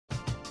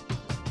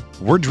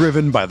We're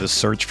driven by the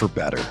search for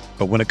better.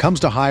 But when it comes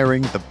to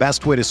hiring, the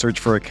best way to search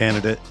for a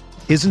candidate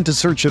isn't to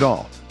search at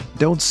all.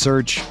 Don't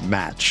search,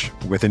 match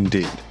with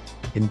Indeed.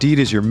 Indeed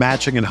is your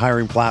matching and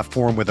hiring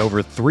platform with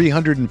over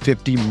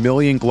 350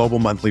 million global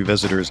monthly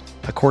visitors,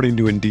 according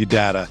to Indeed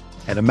data,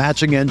 and a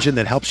matching engine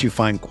that helps you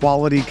find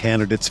quality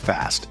candidates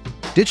fast.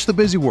 Ditch the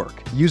busy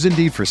work. Use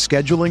Indeed for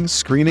scheduling,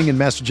 screening, and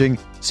messaging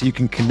so you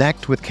can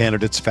connect with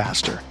candidates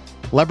faster.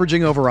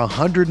 Leveraging over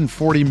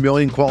 140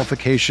 million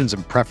qualifications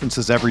and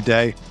preferences every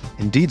day,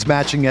 Indeed's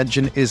matching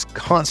engine is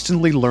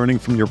constantly learning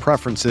from your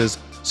preferences,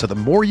 so the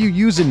more you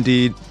use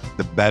Indeed,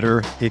 the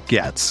better it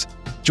gets.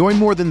 Join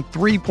more than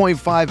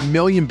 3.5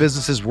 million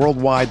businesses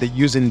worldwide that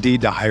use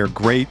Indeed to hire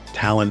great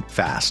talent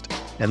fast.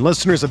 And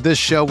listeners of this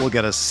show will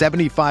get a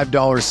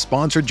 $75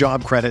 sponsored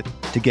job credit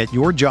to get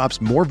your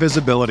jobs more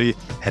visibility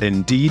at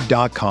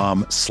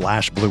Indeed.com/Blue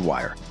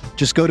Wire.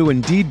 Just go to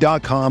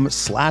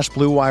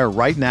Indeed.com/Blue Wire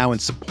right now and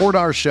support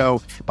our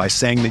show by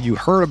saying that you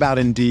heard about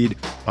Indeed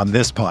on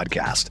this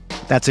podcast.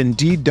 That's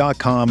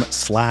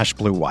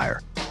Indeed.com/Blue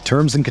Wire.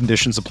 Terms and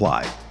conditions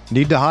apply.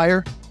 Need to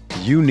hire?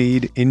 You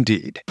need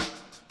Indeed.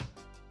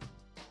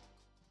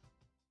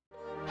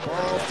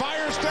 Burrow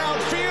fires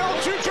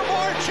downfield to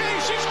Jamar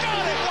Chase. He's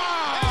got it.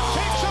 Wow. And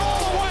takes it all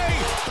the way.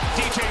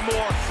 DJ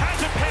Moore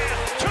has a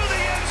pass to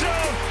the end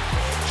zone.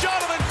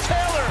 Jonathan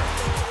Taylor.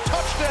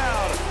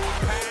 Touchdown.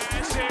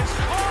 Pass is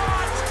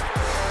caught.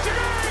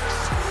 Diggs.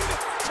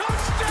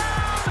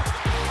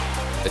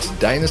 Touchdown. It's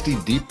Dynasty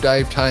Deep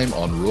Dive time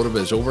on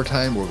RotoViz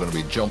Overtime. We're going to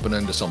be jumping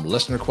into some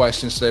listener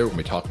questions today. We're going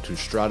to be talking to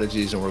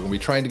strategies, and we're going to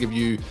be trying to give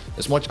you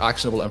as much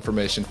actionable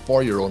information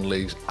for your own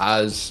leagues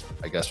as,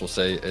 I guess we'll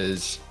say,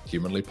 is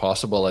humanly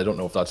possible. I don't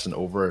know if that's an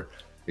over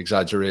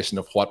exaggeration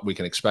of what we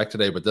can expect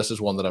today, but this is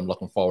one that I'm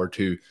looking forward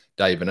to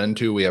diving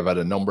into. We have had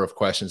a number of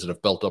questions that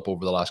have built up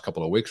over the last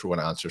couple of weeks. We're going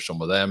to answer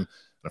some of them. And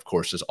of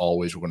course, as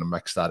always, we're going to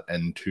mix that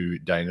into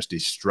Dynasty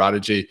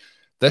strategy.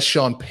 This,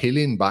 Sean,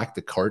 peeling back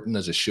the curtain,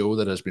 is a show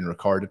that has been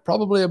recorded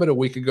probably about a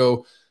week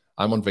ago.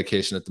 I'm on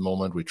vacation at the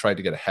moment. We tried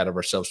to get ahead of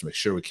ourselves to make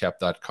sure we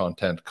kept that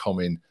content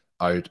coming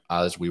out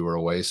as we were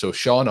away. So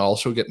Sean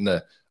also getting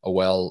a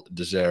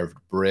well-deserved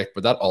break,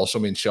 but that also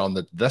means, Sean,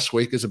 that this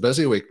week is a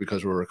busy week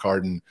because we're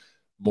recording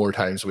more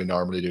times than we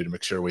normally do to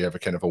make sure we have a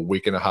kind of a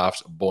week and a half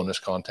bonus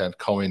content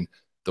coming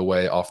the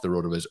way off the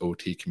RotoViz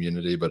OT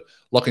community. But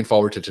looking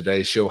forward to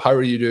today's show. How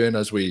are you doing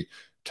as we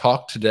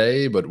talk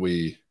today, but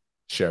we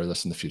share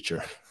this in the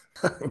future?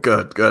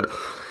 Good.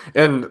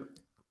 And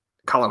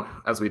Colin,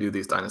 as we do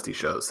these Dynasty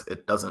shows,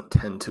 it doesn't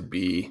tend to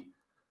be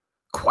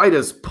quite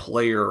as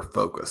player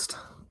focused,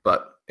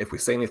 but if we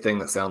say anything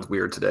that sounds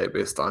weird today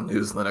based on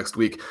news in the next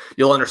week,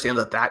 you'll understand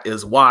that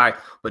is why.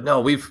 But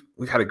no, we've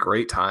had a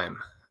great time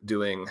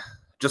doing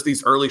just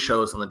these early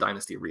shows on the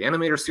Dynasty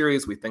Reanimator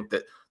series. We think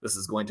that this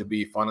is going to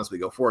be fun as we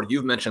go forward.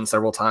 You've mentioned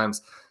several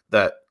times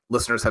that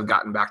listeners have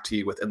gotten back to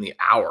you within the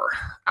hour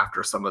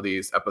after some of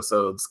these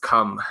episodes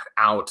come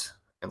out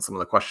and some of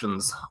the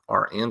questions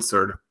are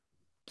answered.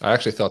 I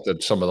actually thought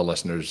that some of the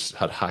listeners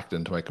had hacked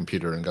into my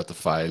computer and got the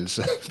files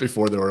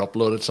before they were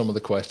uploaded. Some of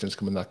the questions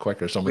coming that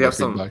quicker. We have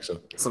some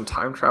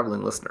time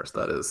traveling listeners.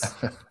 That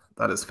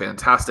is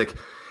fantastic.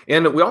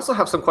 And we also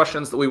have some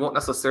questions that we won't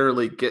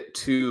necessarily get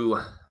to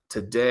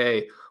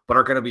today, but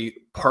are going to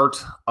be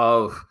part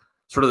of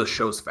sort of the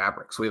show's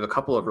fabric. So we have a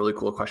couple of really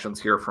cool questions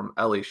here from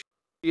Ellie.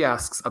 She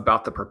asks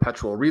about the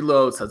perpetual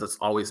reload, says it's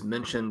always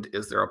mentioned.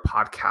 Is there a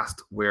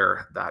podcast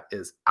where that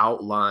is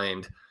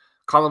outlined?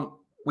 Colin,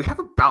 we have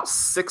about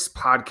 6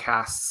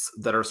 podcasts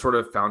that are sort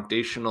of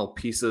foundational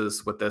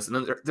pieces with this, and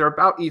then they're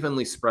about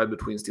evenly spread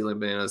between Stealing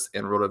Bananas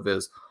and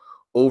RotoViz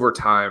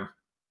Overtime.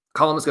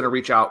 Colin is going to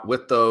reach out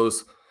with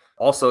those.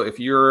 Also, if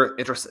you're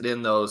interested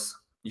in those,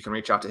 you can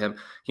reach out to him.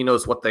 He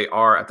knows what they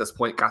are at this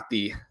point, got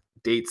the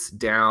dates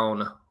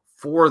down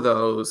for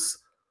those.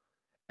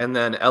 And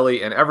then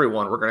Ellie and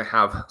everyone, we're going to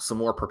have some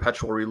more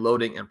perpetual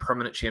reloading and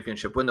permanent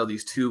championship window,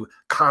 these two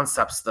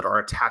concepts that are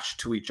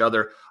attached to each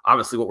other.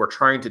 Obviously, what we're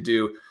trying to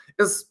do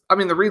is,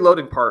 the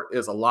reloading part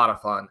is a lot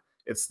of fun.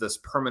 It's this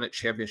permanent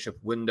championship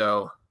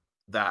window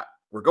that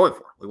we're going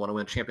for. We want to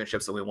win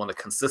championships and we want to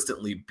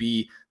consistently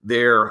be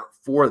there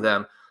for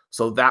them.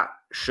 So that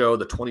show,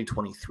 the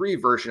 2023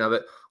 version of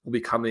it, will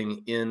be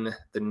coming in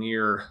the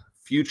near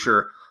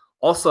future.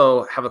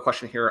 Also have a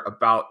question here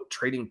about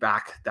trading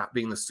back, that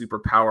being the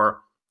superpower,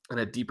 and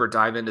a deeper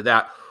dive into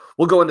that.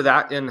 We'll go into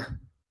that in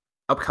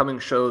upcoming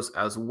shows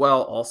as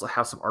well. Also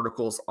have some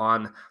articles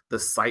on the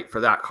site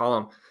for that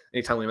column.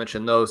 Anytime we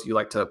mention those, you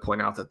like to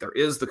point out that there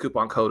is the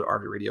coupon code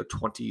RVRadio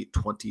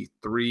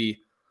 2023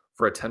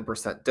 for a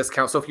 10%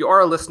 discount. So if you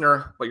are a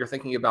listener, but you're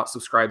thinking about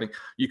subscribing,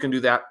 you can do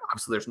that.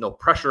 Obviously, there's no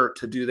pressure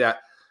to do that.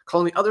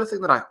 Colin, the other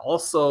thing that I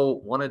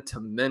also wanted to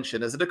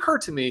mention is it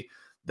occurred to me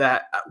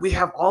that we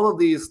have all of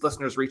these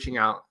listeners reaching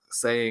out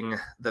saying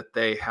that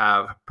they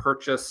have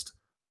purchased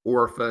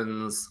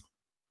Orphans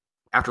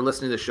after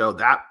listening to the show.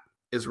 That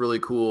is really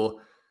cool.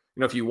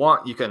 If you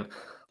want, you can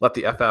let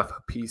the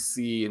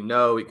FFPC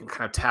know. You can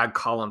kind of tag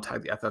Colin,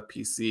 tag the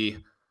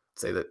FFPC,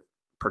 say that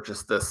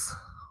purchase this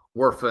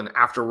Werfen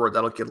afterward.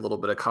 That'll get a little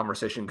bit of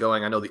conversation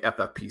going. I know the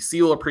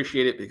FFPC will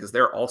appreciate it because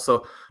they're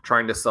also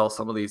trying to sell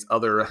some of these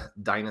other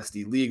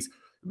dynasty leagues.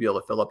 You'll be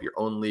able to fill up your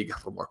own league a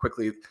little more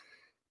quickly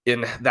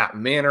in that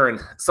manner. And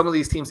some of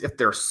these teams, if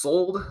they're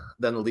sold,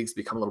 then the leagues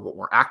become a little bit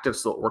more active,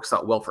 so it works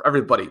out well for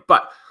everybody.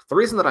 But the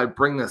reason that I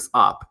bring this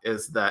up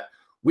is that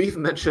we've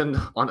mentioned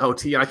on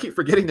OT, and I keep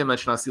forgetting to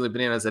mention on Stealing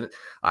Bananas, and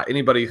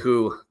anybody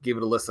who gave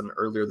it a listen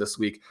earlier this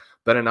week,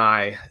 Ben and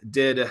I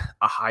did a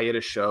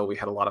hiatus show. We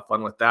had a lot of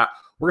fun with that.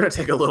 We're going to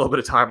take a little bit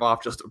of time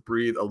off just to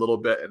breathe a little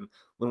bit. And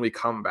when we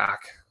come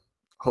back,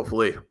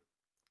 hopefully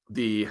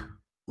the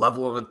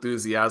level of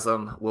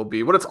enthusiasm will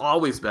be what it's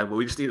always been, but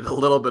we just needed a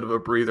little bit of a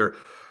breather.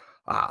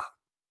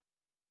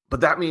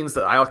 But that means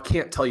that I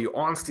can't tell you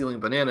on Stealing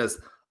Bananas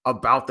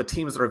about the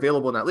teams that are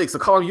available in that league. So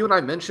Colin, you and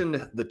I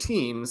mentioned the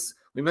teams,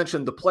 we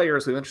mentioned the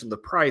players, we mentioned the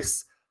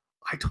price.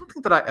 I don't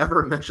think that I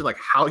ever mentioned like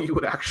how you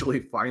would actually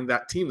find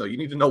that team though. You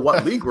need to know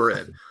what league we're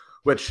in,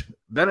 which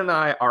Ben and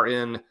I are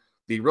in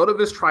the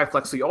RotoViz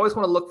Triflex. So you always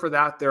want to look for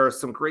that. There are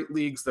some great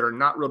leagues that are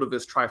not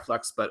RotoViz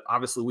Triflex, but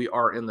obviously we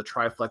are in the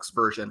Triflex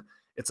version.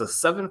 It's a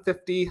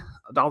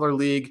 $750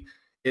 league.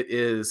 It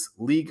is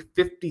League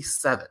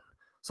 57.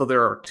 So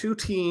there are 2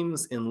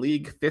 teams in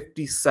League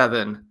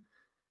 57.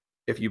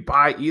 If you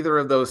buy either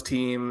of those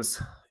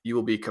teams, you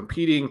will be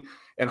competing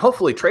and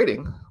hopefully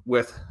trading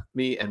with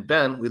me and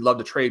Ben. We'd love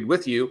to trade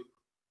with you.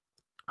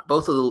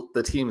 Both of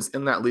the teams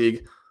in that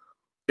league.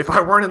 If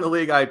I weren't in the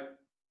league, I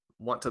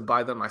want to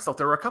buy them myself.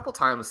 There were a couple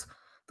times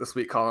this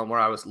week, Colin, where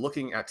I was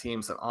looking at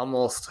teams and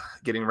almost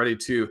getting ready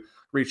to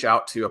reach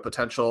out to a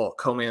potential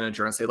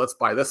co-manager and say, let's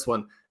buy this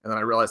one. And then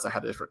I realized I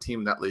had a different team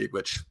in that league,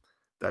 which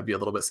that'd be a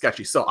little bit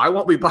sketchy. So I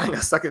won't be buying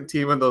a second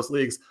team in those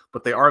leagues,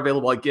 but they are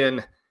available.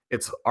 Again,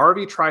 it's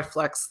RV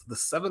Triflex, the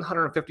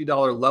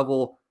 $750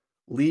 level,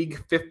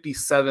 League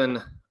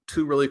 57,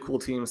 2 really cool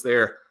teams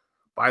there.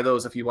 Buy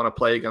those if you want to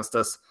play against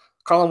us.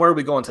 Colin, where are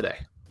we going today?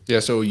 Yeah,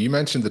 so you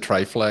mentioned the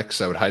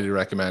Triflex. I would highly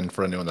recommend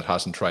for anyone that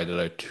hasn't tried it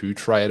out to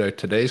try it out.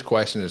 Today's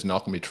question is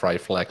not going to be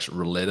Triflex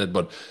related,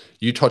 but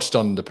you touched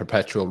on the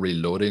perpetual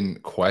reloading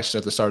question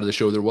at the start of the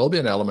show. There will be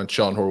an element,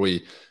 Sean, where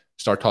we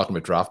start talking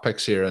about draft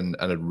picks here, and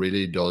it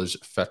really does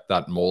fit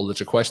that mold.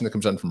 It's a question that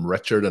comes in from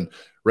Richard, and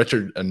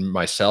Richard and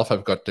myself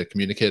have got to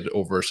communicate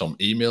over some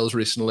emails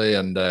recently,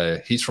 and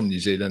he's from New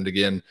Zealand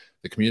again.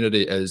 The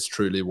community is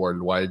truly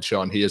worldwide,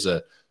 Sean. He is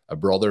a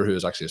brother who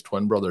is actually his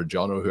twin brother,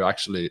 Jono, who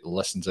actually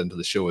listens into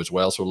the show as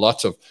well. So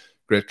lots of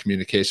great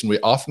communication. We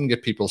often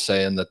get people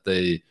saying that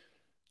they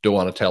don't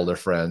want to tell their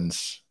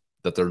friends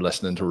that they're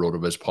listening to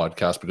RotoViz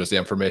podcast because the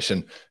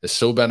information is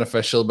so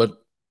beneficial,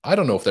 but I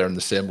don't know if they're in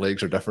the same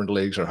leagues or different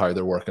leagues or how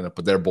they're working it,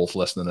 but they're both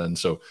listening in.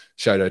 So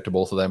shout out to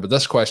both of them. But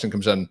this question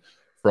comes in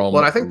from...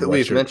 Well, I think that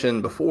we've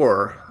mentioned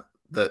before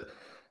that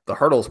the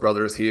Hurdles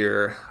brothers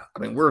here, I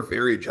mean, we're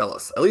very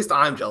jealous. At least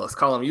I'm jealous.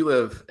 Colin, you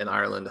live in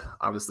Ireland,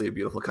 obviously a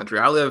beautiful country.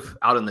 I live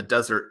out in the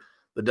desert.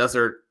 The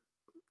desert,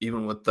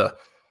 even with the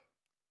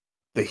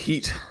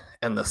heat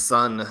and the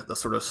sun, the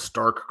sort of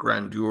stark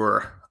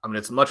grandeur. I mean,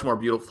 it's much more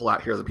beautiful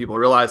out here than people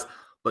realize.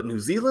 But New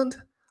Zealand,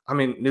 I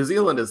mean, New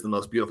Zealand is the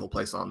most beautiful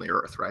place on the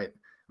earth, right?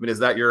 I mean, is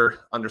that your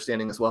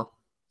understanding as well?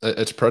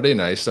 It's pretty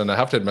nice, and I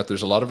have to admit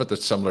there's a lot of it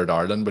that's similar to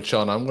Ireland. But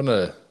Sean, I'm going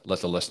to let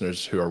the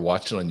listeners who are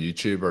watching on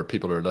YouTube or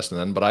people who are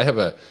listening in, but I have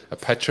a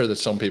picture that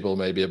some people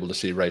may be able to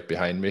see right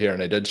behind me here,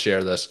 and I did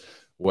share this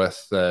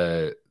with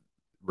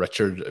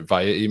Richard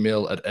via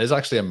email. It is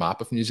actually a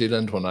map of New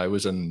Zealand. When I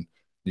was in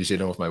New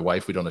Zealand with my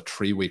wife, we'd done a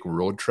 3-week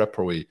road trip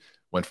where we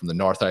went from the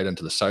North Island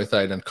to the South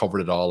Island, covered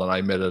it all, and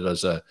I made it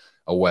as a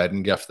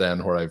wedding gift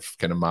then, where I've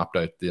kind of mapped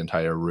out the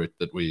entire route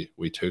that we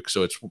took.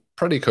 So it's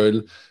pretty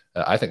cool.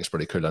 I think it's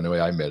pretty cool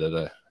anyway. I made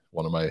it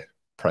one of my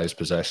prized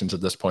possessions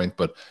at this point.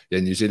 But yeah,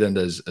 New Zealand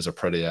is a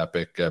pretty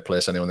epic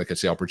place. Anyone that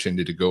gets the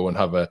opportunity to go and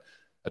have a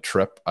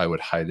trip, I would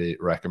highly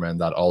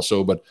recommend that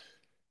also. But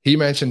he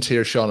mentions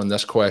here, Sean, in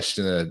this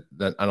question,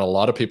 and a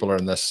lot of people are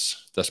in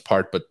this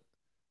part, but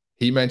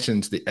he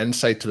mentions the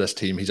insight to this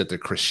team. He's at the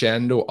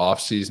crescendo off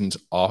seasons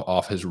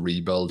off his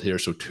rebuild here.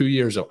 So 2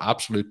 years of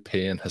absolute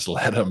pain has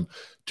led him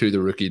to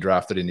the rookie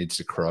draft that he needs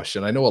to crush.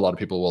 And I know a lot of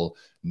people will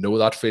know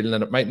that feeling,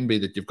 and it mightn't be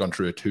that you've gone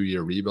through a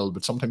 2-year rebuild,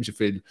 but sometimes you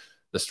feel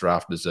this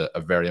draft is a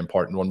very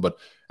important one. But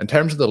in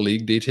terms of the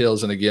league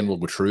details, and again, we'll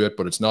go through it,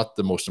 but it's not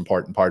the most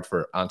important part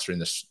for answering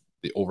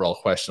the overall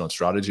question on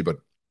strategy, but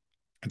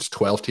it's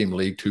 12-team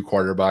league, 2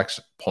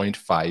 quarterbacks, 0.5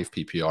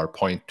 PPR,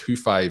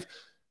 0.25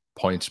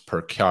 points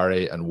per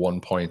carry, and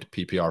 1 point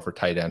PPR for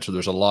tight end. So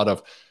there's a lot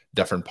of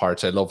different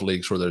parts. I love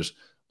leagues where there's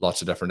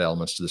lots of different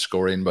elements to the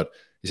scoring, but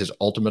he says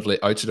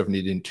ultimately, outside of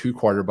needing 2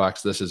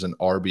 quarterbacks, this is an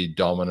RB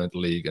dominant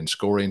league. And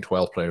scoring,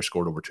 12 players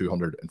scored over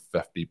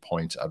 250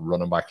 points at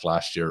running back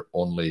last year.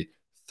 Only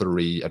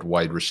 3 at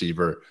wide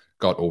receiver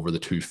got over the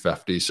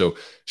 250. So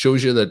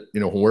shows you that,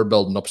 when we're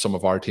building up some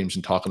of our teams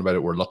and talking about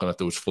it, we're looking at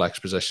those flex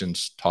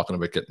positions, talking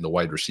about getting the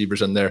wide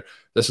receivers in there.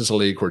 This is a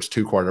league where it's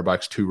 2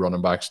 quarterbacks, 2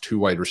 running backs, 2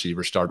 wide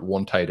receivers start,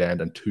 1 tight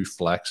end, and 2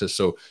 flexes.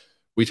 So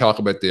we talk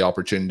about the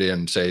opportunity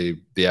and say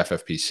the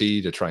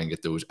FFPC to try and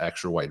get those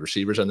extra wide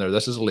receivers in there.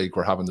 This is a league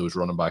where having those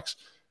running backs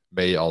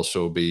may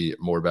also be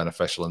more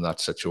beneficial in that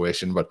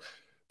situation. But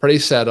pretty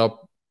set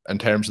up in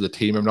terms of the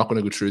team. I'm not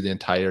going to go through the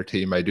entire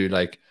team. I do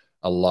like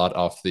a lot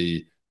of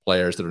the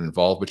players that are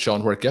involved. But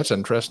Sean, where it gets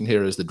interesting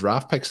here is the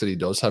draft picks that he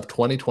does have.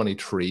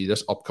 2023,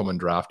 this upcoming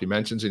draft, he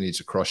mentions he needs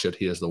to crush it.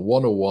 He has the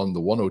 101, the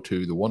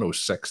 102, the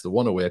 106, the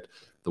 108,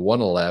 the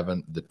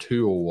 111, the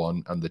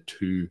 201, and the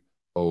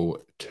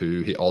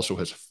 202. He also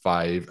has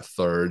 5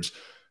 thirds.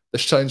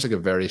 This sounds like a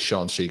very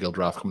Sean Siegel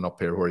draft coming up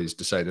here, where he's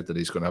decided that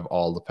he's going to have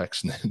all the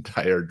picks in the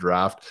entire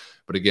draft.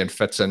 But again,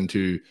 fits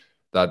into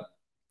that,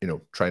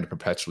 trying to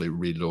perpetually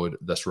reload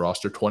this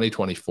roster.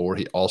 2024,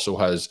 he also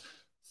has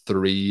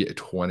 3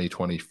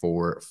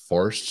 2024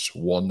 firsts,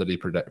 1 that he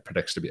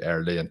predicts to be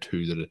early and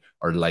 2 that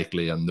are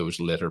likely in those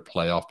later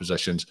playoff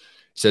positions. He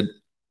said,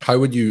 how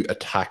would you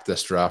attack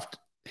this draft?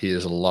 He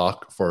is a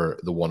lock for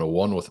the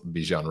 101 with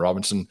Bijan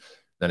Robinson.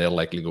 Then he'll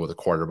likely go with a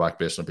quarterback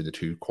based on the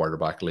 2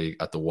 quarterback league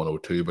at the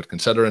 102. But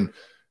considering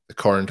the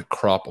current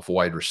crop of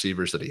wide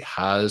receivers that he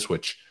has,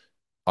 which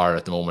are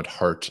at the moment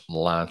Hurt,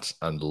 Lance,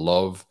 and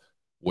Love,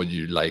 would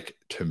you like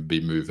to be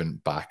moving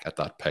back at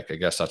that pick? I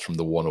guess that's from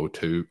the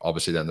 102.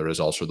 Obviously, then there is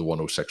also the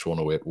 106,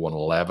 108,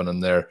 111 in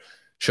there.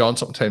 Sean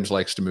sometimes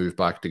likes to move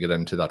back to get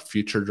into that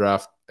future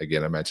draft.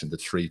 Again, I mentioned the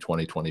 3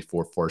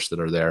 2024 firsts that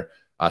are there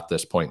at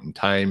this point in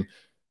time.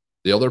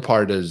 The other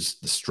part is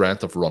the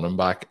strength of running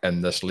back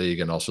in this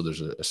league, and also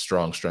there's a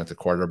strong strength of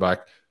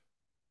quarterback.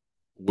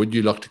 Would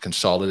you look to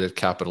consolidate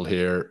capital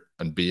here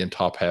and be in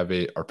top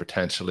heavy, or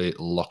potentially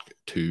look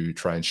to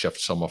try and shift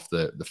some of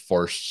the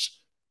firsts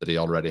that he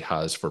already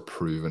has for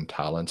proven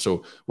talent?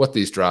 So with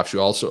these drafts, you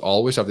also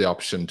always have the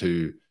option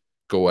to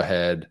go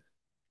ahead,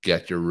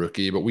 get your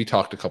rookie. But we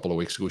talked a couple of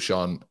weeks ago,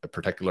 Sean, a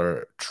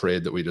particular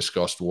trade that we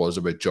discussed was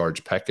about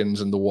George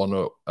Pickens, and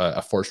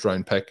a first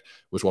round pick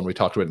was one we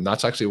talked about. And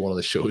that's actually one of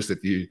the shows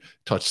that you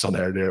touched on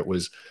earlier. It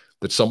was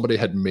that somebody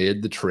had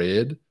made the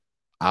trade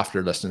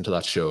after listening to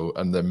that show,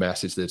 and the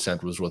message they'd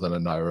sent was within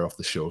an hour of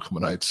the show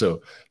coming out.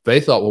 So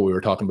they thought what we were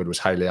talking about was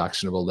highly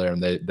actionable there,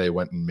 and they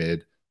went and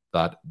made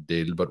that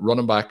deal. But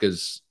running back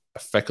is a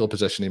fickle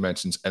position, he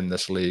mentions, in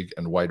this league,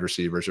 and wide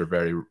receivers are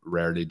very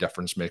rarely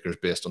difference makers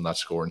based on that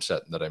scoring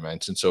setting that I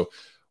mentioned. So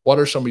what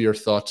are some of your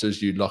thoughts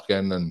as you look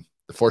in? And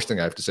the first thing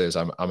I have to say is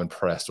I'm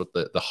impressed with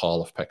the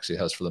haul of picks he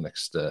has for the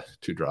next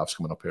 2 drafts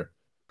coming up here.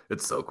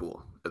 It's so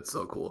cool. It's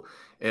so cool.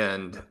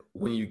 And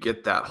when you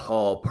get that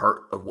haul,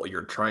 part of what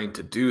you're trying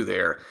to do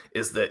there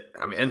is that,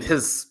 in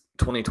his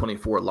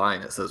 2024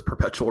 line, it says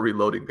perpetual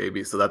reloading,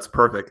 baby. So that's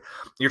perfect.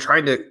 You're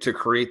trying to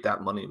create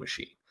that money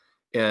machine,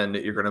 and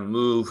you're going to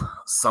move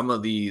some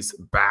of these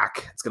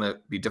back. It's going to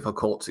be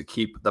difficult to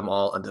keep them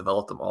all and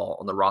develop them all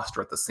on the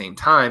roster at the same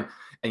time.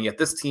 And yet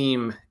this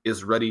team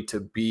is ready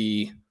to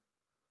be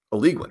a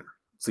league winner.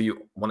 So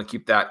you want to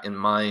keep that in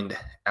mind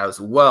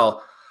as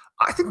well.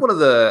 I think one of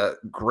the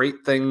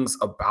great things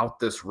about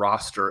this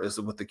roster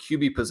is with the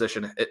QB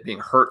position, it being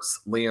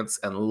Hurts, Lance,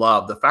 and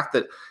Love, the fact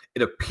that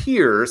it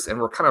appears, and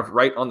we're kind of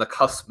right on the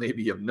cusp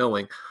maybe of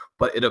knowing,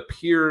 but it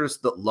appears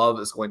that Love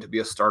is going to be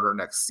a starter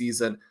next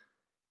season.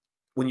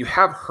 When you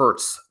have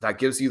Hurts, that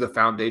gives you the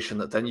foundation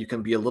that then you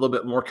can be a little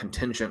bit more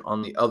contingent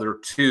on the other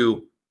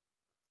 2,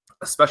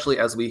 especially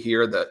as we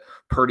hear that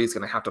Purdy's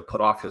going to have to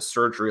put off his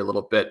surgery a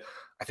little bit.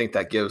 I think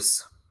that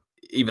gives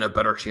even a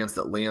better chance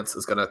that Lance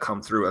is going to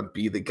come through and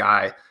be the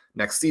guy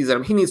next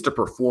season. He needs to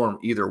perform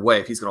either way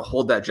if he's going to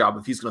hold that job,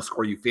 if he's going to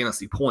score you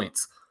fantasy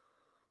points.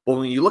 But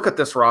when you look at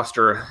this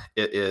roster,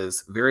 it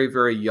is very,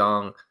 very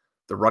young.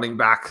 The running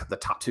back, the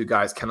top 2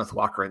 guys, Kenneth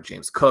Walker and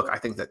James Cook. I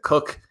think that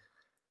Cook,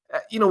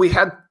 we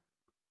had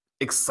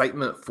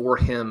excitement for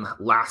him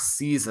last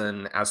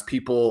season as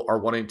people are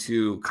wanting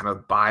to kind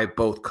of buy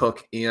both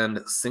Cook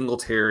and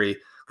Singletary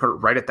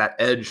right at that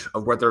edge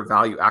of where their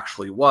value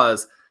actually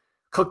was.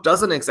 Cook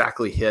doesn't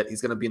exactly hit.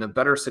 He's going to be in a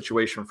better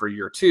situation for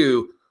year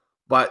 2,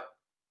 but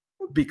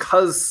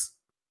because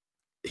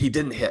he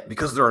didn't hit,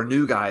 because there are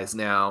new guys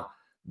now,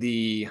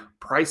 the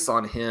price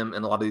on him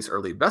in a lot of these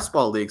early best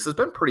ball leagues has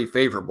been pretty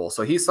favorable.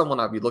 So he's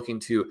someone I'd be looking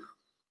to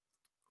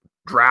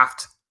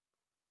draft,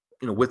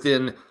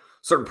 within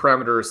certain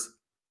parameters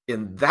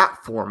in that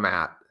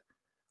format.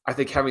 I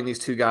think having these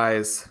 2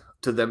 guys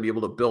to then be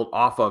able to build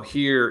off of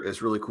here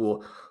is really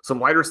cool. Some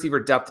wide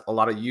receiver depth, a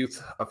lot of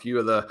youth, a few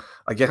of the,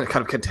 again,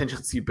 kind of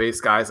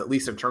contingency-based guys, at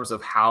least in terms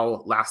of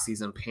how last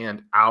season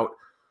panned out.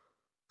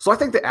 So I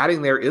think that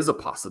adding there is a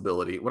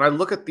possibility. When I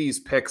look at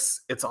these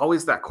picks, it's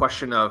always that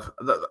question of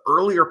the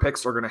earlier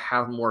picks are going to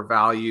have more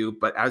value,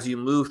 but as you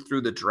move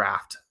through the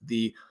draft,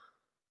 the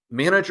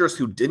managers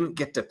who didn't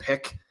get to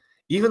pick,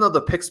 even though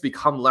the picks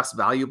become less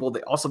valuable,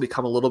 they also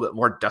become a little bit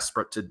more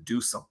desperate to do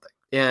something.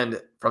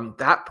 And from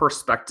that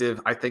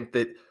perspective, I think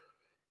that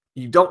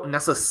you don't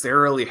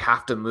necessarily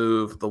have to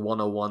move the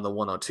 101, the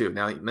 102.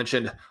 Now, you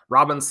mentioned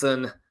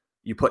Robinson.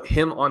 You put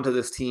him onto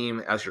this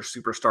team as your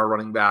superstar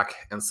running back,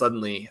 and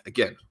suddenly,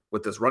 again,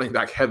 with this running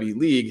back heavy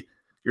league,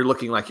 you're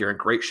looking like you're in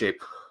great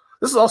shape.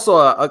 This is also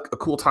a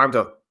cool time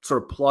to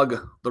sort of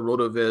plug the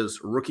RotoViz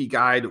rookie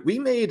guide. We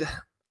made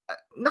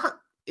not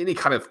any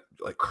kind of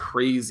like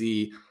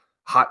crazy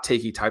hot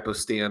takey type of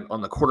stand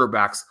on the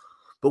quarterbacks,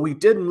 but we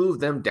did move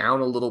them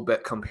down a little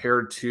bit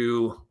compared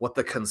to what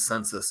the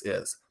consensus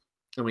is.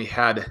 And we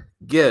had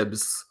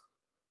Gibbs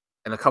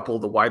and a couple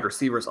of the wide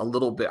receivers a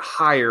little bit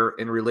higher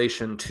in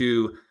relation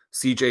to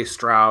CJ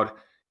Stroud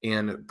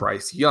and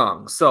Bryce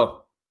Young.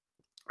 So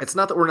it's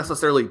not that we're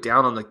necessarily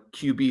down on the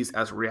QBs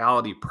as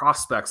reality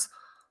prospects,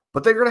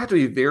 but they're going to have to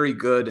be very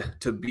good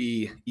to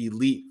be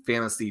elite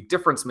fantasy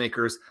difference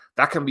makers.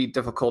 That can be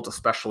difficult,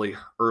 especially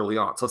early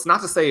on. So it's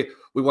not to say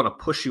we want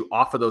to push you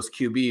off of those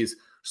QBs.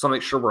 Just want to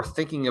make sure we're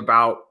thinking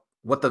about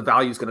what the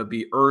value is going to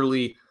be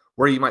early,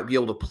 where you might be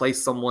able to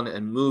place someone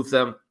and move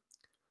them.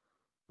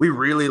 We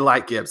really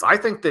like Gibbs. I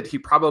think that he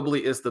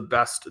probably is the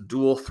best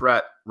dual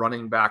threat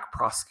running back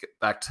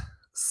prospect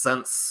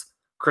since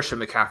Christian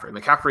McCaffrey.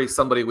 McCaffrey is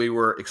somebody we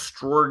were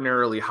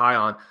extraordinarily high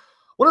on.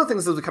 One of the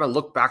things as we kind of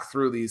look back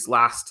through these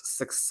last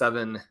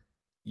 6-7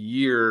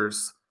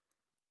 years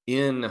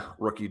in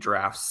rookie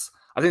drafts,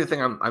 I think the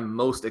thing I'm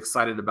most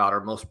excited about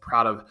or most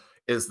proud of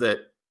is that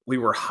we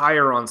were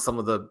higher on some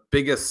of the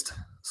biggest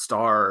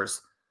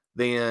stars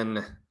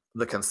than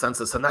the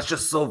consensus. And that's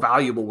just so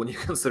valuable when you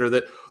consider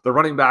that the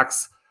running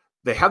backs,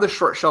 they have the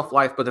short shelf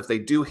life, but if they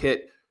do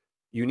hit,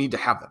 you need to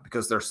have them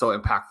because they're so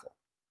impactful.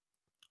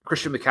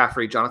 Christian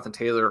McCaffrey, Jonathan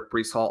Taylor,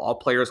 Breece Hall, all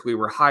players we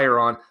were higher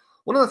on.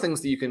 One of the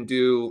things that you can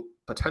do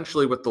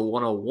potentially with the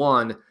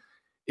 101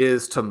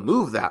 is to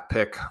move that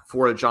pick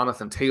for a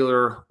Jonathan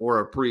Taylor or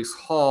a Breece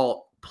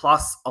Hall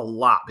plus a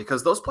lot,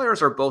 because those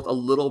players are both a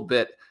little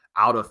bit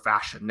out of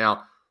fashion.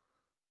 Now,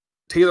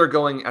 Taylor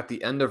going at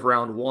the end of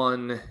round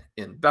 1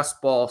 in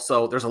best ball,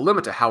 so there's a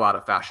limit to how out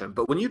of fashion.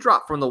 But when you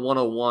drop from the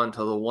 101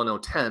 to the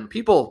 110,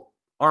 people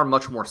are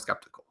much more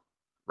skeptical,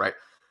 right?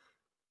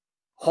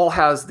 Hall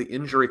has the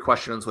injury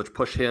questions, which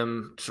push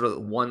him sort of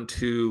the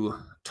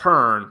 1-2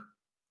 turn.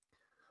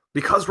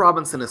 Because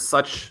Robinson is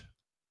such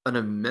an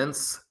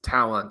immense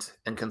talent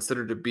and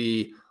considered to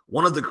be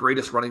one of the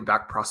greatest running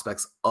back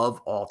prospects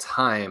of all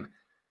time,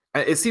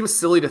 it seems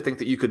silly to think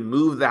that you could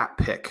move that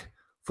pick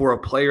for a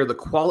player the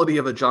quality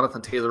of a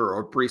Jonathan Taylor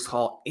or Breece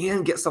Hall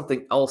and get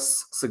something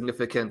else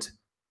significant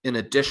in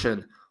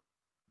addition,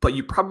 but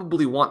you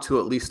probably want to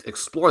at least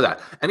explore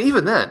that. And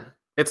even then,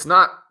 it's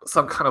not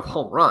some kind of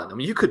home run. I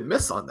mean, you could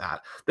miss on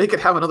that. They could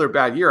have another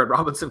bad year and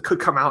Robinson could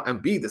come out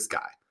and be this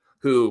guy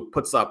who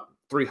puts up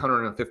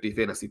 350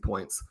 fantasy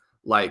points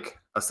like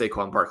a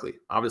Saquon Barkley.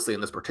 Obviously,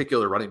 in this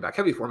particular running back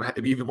heavy format,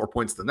 it'd be even more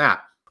points than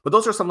that. But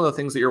those are some of the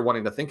things that you're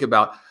wanting to think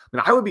about. I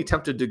mean, I would be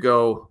tempted to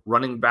go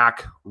running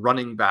back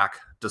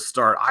to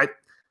start.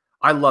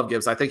 I love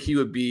Gibbs. I think he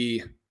would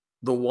be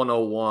the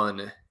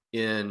 101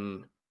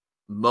 in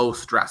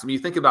most drafts. I mean, you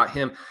think about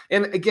him,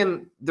 and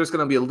again, there's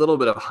going to be a little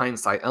bit of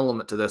hindsight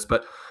element to this,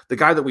 but the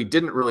guy that we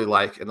didn't really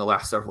like in the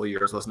last several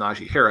years was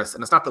Najee Harris.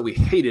 And it's not that we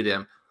hated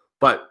him,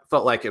 but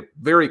felt like a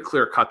very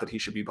clear cut that he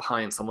should be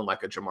behind someone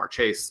like a Jamar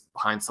Chase,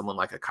 behind someone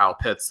like a Kyle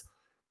Pitts,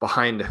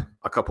 behind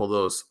a couple of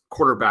those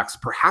quarterbacks,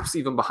 perhaps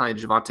even behind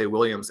Javonte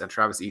Williams and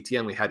Travis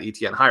Etienne. We had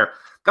Etienne higher.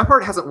 That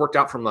part hasn't worked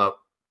out from a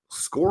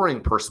scoring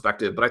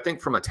perspective, but I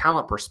think from a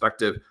talent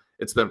perspective,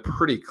 it's been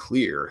pretty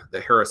clear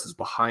that Harris is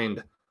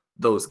behind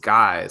those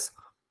guys.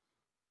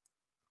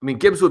 I mean,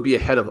 Gibbs would be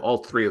ahead of all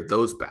three of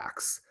those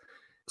backs.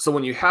 So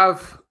when you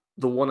have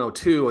the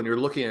 102 and you're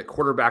looking at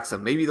quarterbacks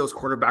and maybe those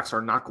quarterbacks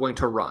are not going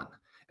to run,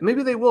 and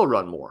maybe they will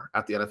run more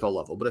at the NFL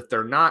level, but if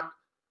they're not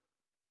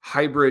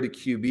hybrid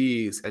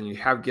QBs and you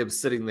have Gibbs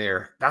sitting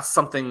there, that's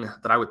something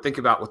that I would think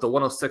about. With the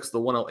 106, the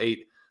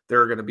 108, there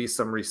are going to be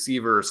some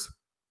receivers,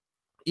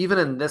 even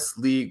in this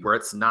league where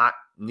it's not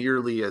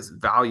nearly as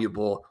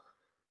valuable.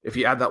 If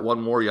you add that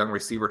one more young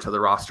receiver to the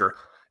roster,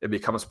 it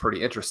becomes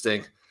pretty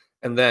interesting.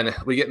 And then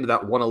we get into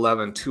that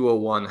 111,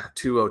 201,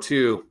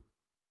 202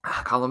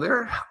 column.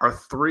 There are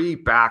three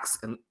backs,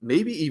 and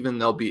maybe even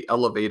they'll be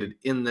elevated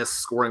in this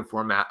scoring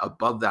format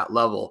above that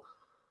level.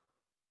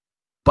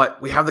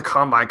 But we have the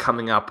combine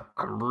coming up.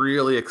 I'm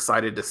really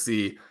excited to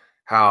see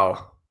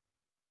how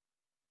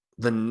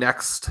the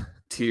next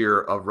tier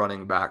of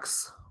running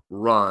backs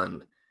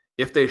run.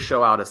 If they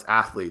show out as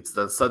athletes,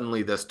 then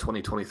suddenly this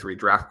 2023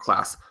 draft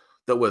class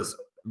that was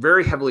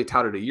very heavily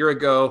touted a year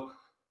ago,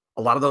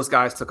 a lot of those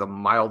guys took a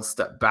mild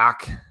step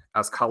back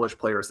as college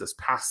players this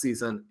past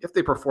season. If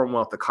they perform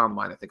well at the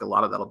combine, I think a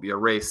lot of that'll be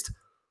erased.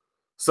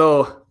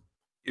 So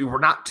we're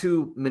not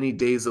too many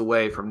days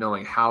away from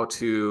knowing how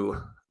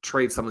to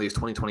trade some of these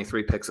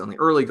 2023 picks in the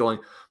early going.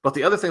 But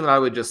the other thing that I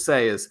would just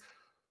say is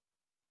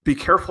be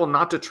careful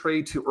not to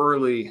trade too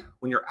early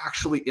when you're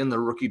actually in the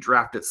rookie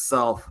draft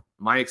itself.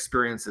 My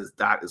experience is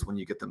that is when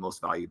you get the most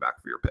value back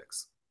for your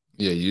picks.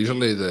 Yeah,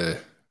 usually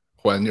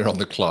when you're on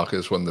the clock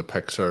is when the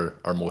picks are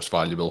most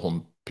valuable,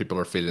 when people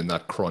are feeling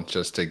that crunch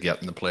as to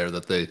getting the player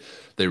that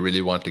they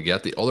really want to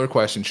get. The other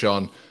question,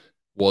 Sean,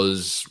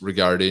 was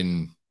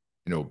regarding,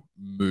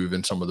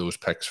 moving some of those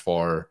picks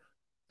for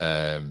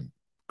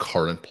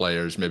current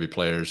players, maybe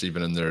players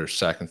even in their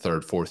second,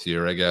 third, fourth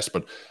year, I guess.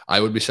 But I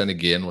would be saying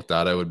again with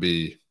that, I would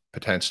be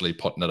potentially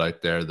putting it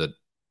out there that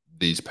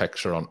these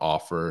picks are on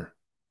offer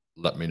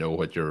let me know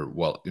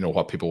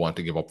what people want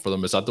to give up for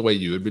them. Is that the way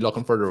you would be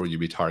looking for it, or would you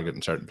be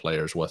targeting certain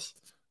players with,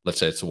 let's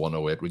say it's a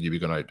 108, would you be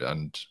going out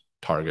and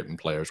targeting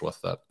players with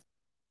that?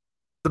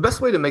 The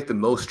best way to make the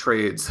most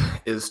trades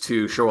is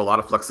to show a lot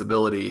of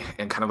flexibility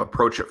and kind of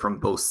approach it from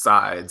both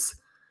sides.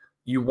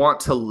 You want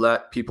to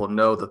let people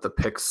know that the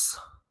picks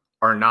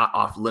are not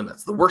off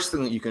limits. The worst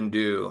thing that you can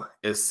do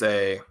is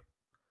say,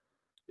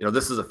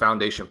 this is a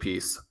foundation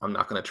piece, I'm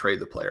not going to trade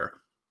the player.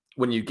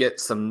 When you get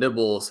some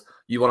nibbles,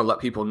 you want to let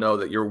people know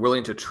that you're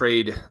willing to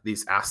trade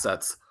these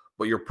assets,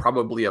 but you're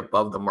probably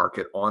above the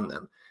market on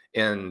them.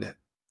 And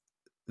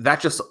that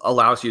just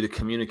allows you to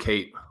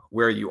communicate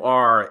where you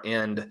are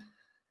and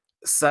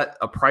set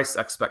a price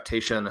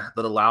expectation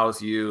that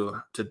allows you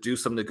to do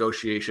some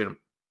negotiation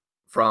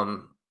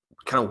from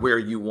kind of where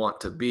you want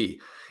to be.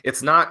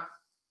 It's not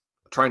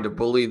trying to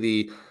bully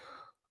the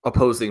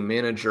opposing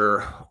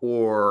manager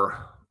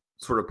or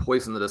sort of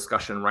poison the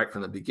discussion right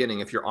from the beginning.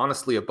 If you're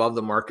honestly above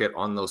the market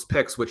on those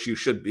picks, which you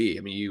should be,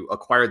 I mean, you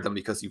acquired them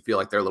because you feel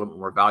like they're a little bit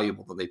more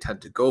valuable than they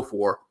tend to go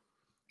for.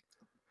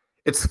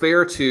 It's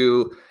fair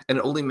to, and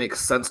it only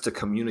makes sense to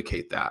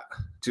communicate that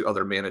to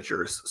other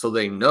managers so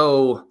they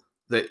know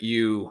that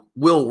you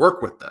will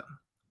work with them,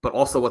 but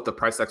also what the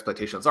price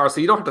expectations are.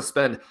 So you don't have to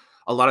spend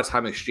a lot of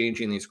time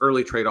exchanging these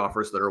early trade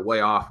offers that are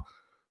way off.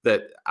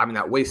 That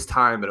wastes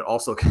time, but it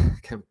also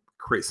can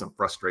create some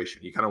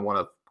frustration. You kind of want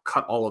to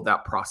cut all of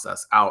that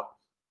process out.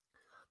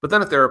 But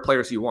then if there are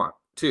players you want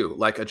too,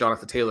 like a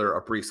Jonathan Taylor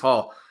or Breece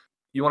Hall,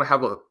 you want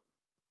to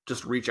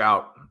just reach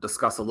out,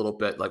 discuss a little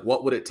bit, like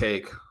what would it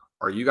take?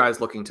 Are you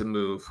guys looking to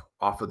move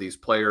off of these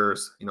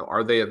players?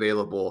 Are they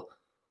available?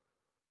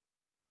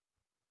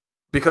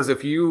 Because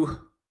if you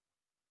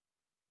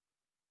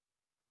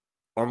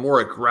are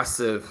more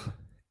aggressive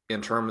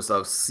in terms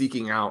of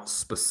seeking out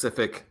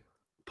specific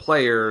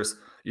players,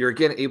 you're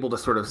again able to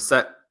sort of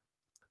set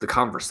the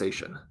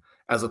conversation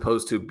as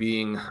opposed to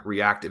being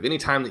reactive.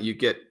 Anytime that you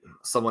get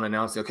someone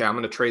announcing, okay, I'm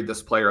going to trade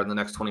this player in the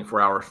next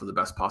 24 hours for the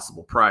best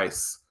possible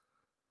price,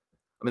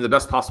 the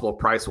best possible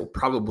price will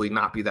probably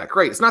not be that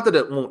great. It's not that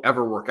it won't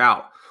ever work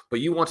out, but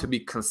you want to be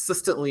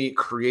consistently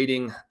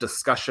creating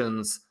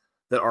discussions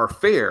that are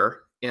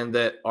fair and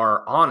that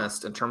are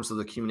honest in terms of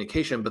the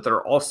communication, but that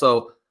are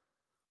also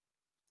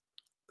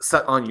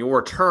set on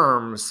your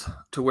terms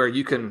to where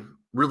you can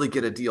really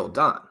get a deal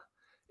done.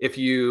 If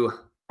you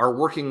are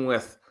working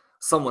with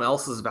someone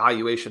else's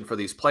valuation for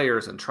these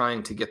players and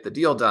trying to get the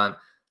deal done,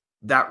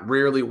 that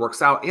rarely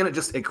works out, and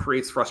it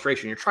creates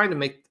frustration. You're trying to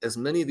make as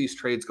many of these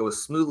trades go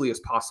as smoothly as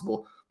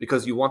possible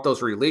because you want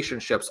those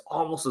relationships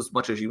almost as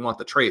much as you want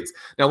the trades.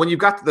 Now, when you've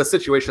got the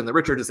situation that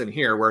Richard is in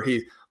here, where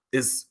he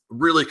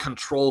really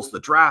controls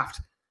the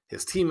draft,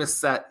 his team is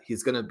set,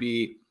 he's going to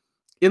be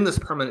in this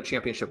permanent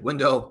championship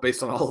window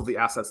based on all of the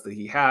assets that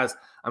he has.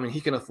 He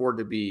can afford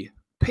to be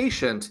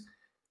patient,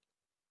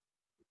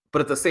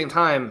 but at the same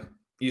time,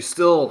 you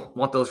still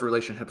want those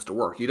relationships to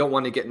work. You don't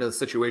want to get into the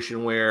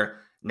situation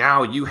where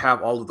now you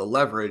have all of the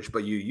leverage,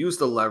 but you use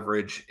the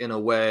leverage in a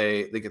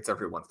way that gets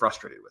everyone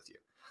frustrated with you.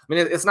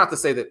 It's not to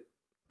say that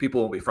people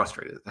won't be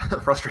frustrated.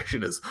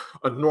 Frustration is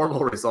a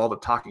normal result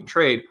of talking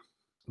trade,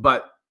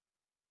 but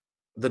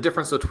the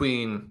difference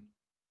between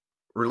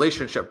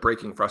relationship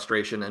breaking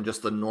frustration and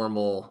just the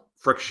normal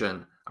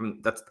friction,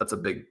 that's a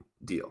big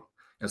deal.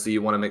 And so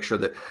you want to make sure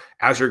that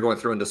as you're going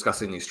through and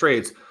discussing these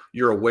trades,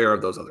 you're aware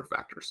of those other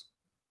factors.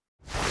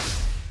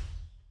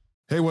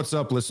 Hey, what's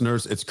up,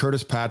 listeners? It's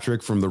Curtis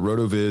Patrick from the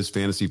RotoViz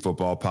Fantasy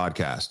Football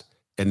Podcast.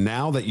 And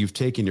now that you've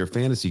taken your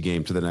fantasy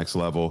game to the next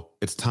level,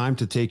 it's time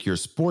to take your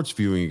sports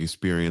viewing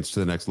experience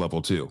to the next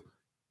level too.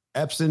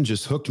 Epson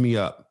just hooked me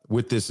up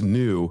with this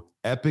new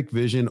Epic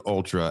Vision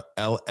Ultra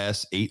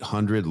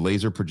LS800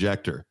 laser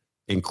projector,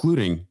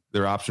 including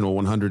their optional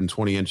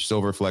 120-inch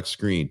Silverflex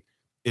screen.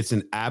 It's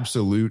an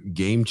absolute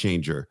game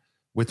changer.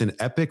 With an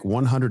epic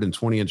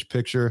 120-inch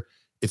picture,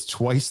 it's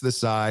twice the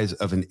size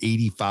of an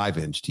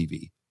 85-inch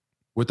TV.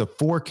 With a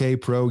 4K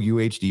Pro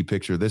UHD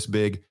picture this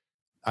big,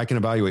 I can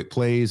evaluate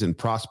plays and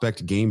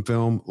prospect game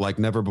film like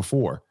never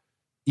before.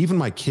 Even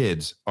my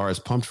kids are as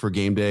pumped for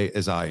game day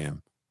as I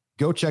am.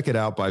 Go check it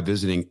out by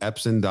visiting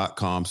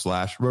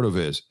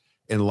Epson.com/RotoViz.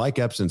 And like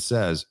Epson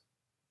says,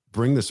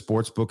 bring the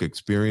sportsbook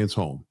experience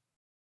home.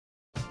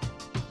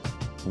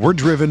 We're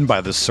driven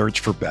by the search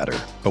for better.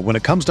 But when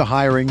it comes to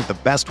hiring, the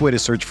best way to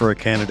search for a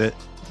candidate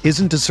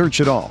isn't to search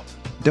at all.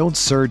 Don't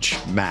search,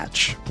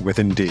 match with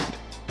Indeed.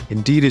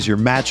 Indeed is your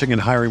matching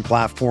and hiring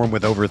platform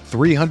with over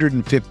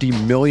 350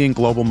 million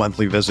global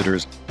monthly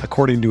visitors,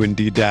 according to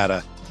Indeed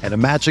data, and a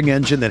matching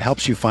engine that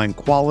helps you find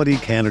quality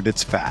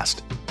candidates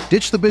fast.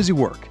 Ditch the busy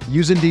work.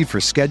 Use Indeed for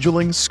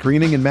scheduling,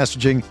 screening, and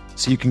messaging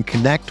so you can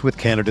connect with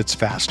candidates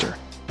faster.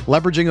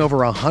 Leveraging over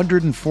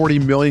 140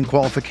 million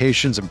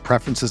qualifications and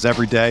preferences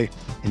every day,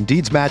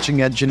 Indeed's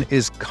matching engine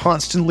is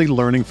constantly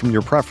learning from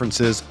your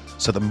preferences,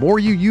 so the more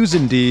you use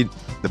Indeed,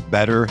 the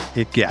better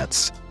it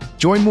gets.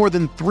 Join more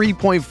than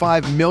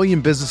 3.5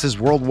 million businesses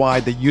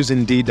worldwide that use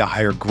Indeed to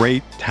hire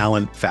great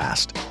talent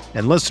fast.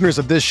 And listeners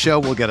of this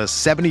show will get a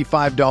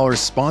 $75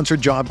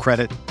 sponsored job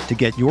credit to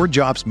get your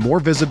jobs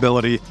more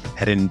visibility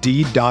at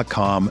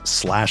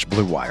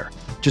Indeed.com/Blue Wire.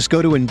 Just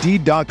go to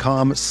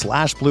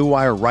Indeed.com/Blue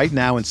Wire right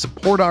now and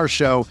support our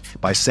show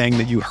by saying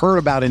that you heard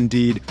about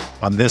Indeed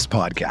on this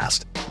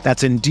podcast.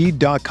 That's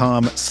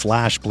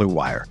Indeed.com/Blue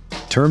Wire.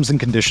 Terms and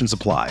conditions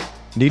apply.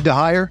 Need to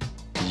hire?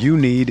 You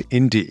need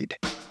Indeed.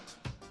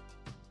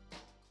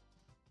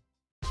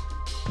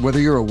 Whether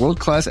you're a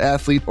world-class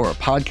athlete or a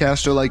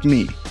podcaster like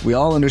me, we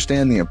all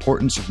understand the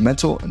importance of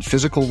mental and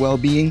physical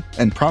well-being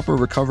and proper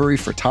recovery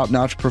for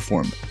top-notch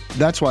performance.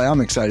 That's why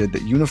I'm excited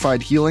that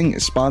Unified Healing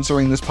is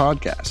sponsoring this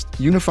podcast.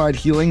 Unified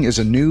Healing is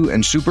a new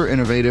and super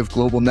innovative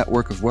global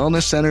network of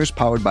wellness centers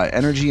powered by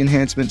Energy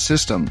Enhancement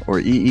System, or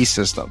EE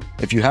System.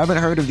 If you haven't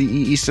heard of the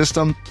EE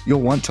System,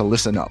 you'll want to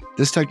listen up.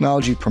 This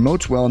technology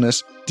promotes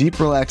wellness, deep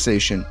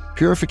relaxation,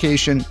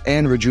 purification,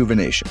 and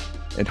rejuvenation.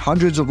 In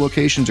hundreds of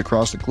locations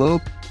across the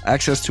globe,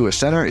 access to a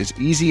center is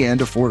easy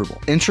and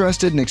affordable.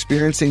 Interested in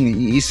experiencing the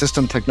EE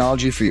System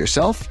technology for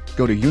yourself?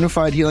 Go to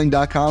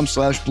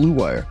unifiedhealing.com/Blue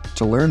Wire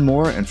to learn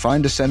more and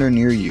find a center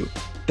near you.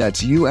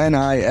 That's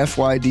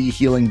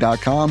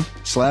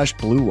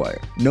UNIFYDhealing.com/Blue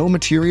Wire. No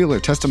material or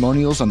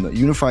testimonials on the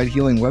Unified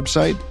Healing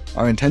website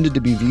are intended to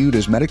be viewed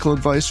as medical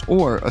advice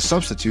or a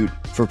substitute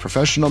for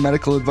professional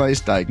medical advice,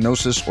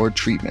 diagnosis, or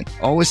treatment.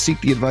 Always seek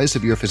the advice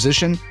of your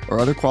physician or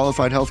other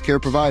qualified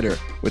healthcare provider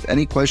with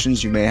any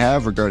questions you may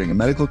have regarding a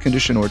medical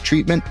condition or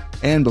treatment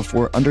and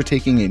before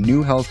undertaking a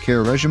new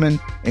healthcare regimen,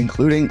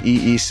 including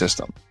EE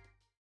System.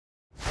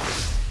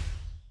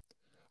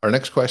 Our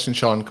next question,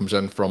 Sean, comes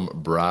in from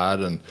Brad,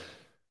 and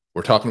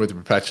we're talking about the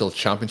Perpetual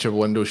Championship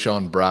window.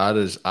 Sean, Brad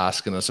is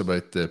asking us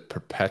about the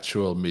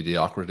perpetual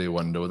mediocrity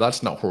window.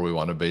 That's not where we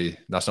want to be.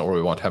 That's not where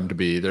we want him to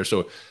be either.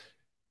 So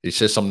he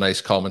says some nice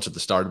comments at the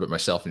start about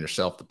myself and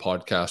yourself, the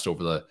podcast,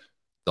 over the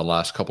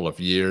last couple of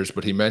years.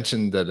 But he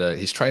mentioned that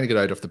he's trying to get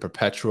out of the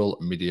perpetual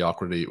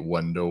mediocrity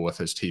window with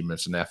his team.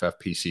 It's an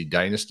FFPC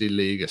Dynasty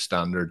League, a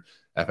standard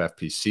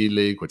FFPC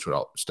league, which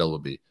still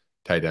would be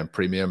tight end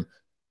premium.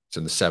 It's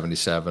in the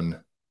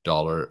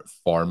 $77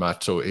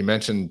 format. So he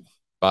mentioned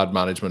bad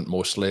management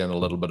mostly and a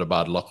little bit of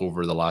bad luck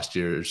over the last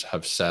years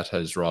have set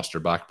his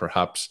roster back,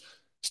 perhaps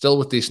still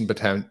with decent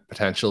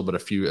potential, but a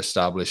few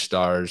established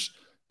stars,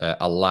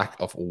 a lack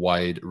of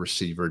wide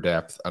receiver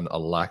depth, and a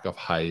lack of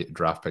high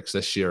draft picks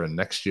this year and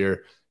next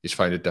year. He's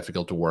found it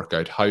difficult to work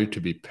out how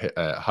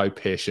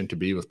patient to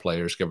be with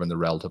players given the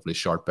relatively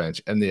short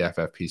bench in the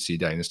FFPC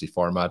Dynasty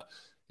format.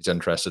 He's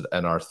interested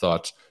in our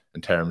thoughts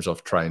in terms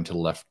of trying to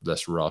lift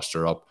this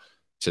roster up.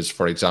 He says,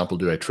 for example,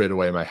 do I trade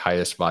away my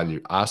highest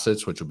value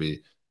assets, which will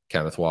be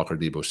Kenneth Walker,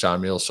 Deebo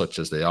Samuel, such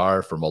as they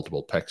are, for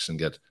multiple picks and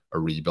get a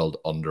rebuild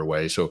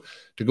underway? So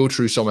to go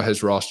through some of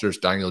his rosters,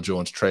 Daniel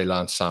Jones, Trey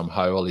Lance, Sam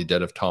Howell. He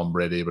did have Tom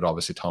Brady, but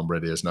obviously Tom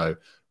Brady is now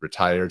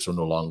retired, so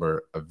no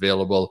longer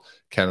available.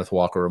 Kenneth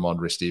Walker,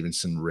 Ramondre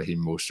Stevenson,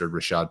 Raheem Mostert,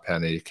 Rashad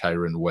Penny,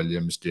 Kyron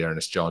Williams,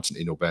 Dearness Johnson,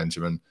 Eno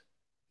Benjamin.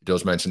 He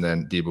does mention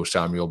then Deebo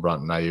Samuel,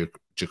 Brandon Ayuk,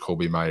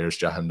 Jacoby Myers,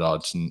 Jahan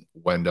Dodson,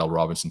 Wendell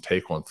Robinson,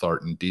 Taquan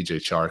Thornton, DJ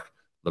Chark,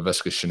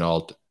 Laviska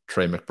Shenault,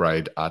 Trey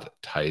McBride at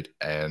tight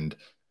end.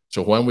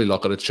 So when we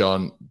look at it,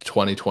 Sean,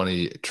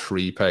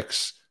 2023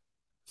 picks,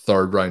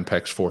 third round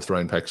picks, fourth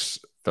round picks,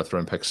 fifth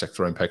round picks, sixth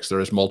round picks, there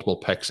is multiple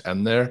picks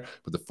in there,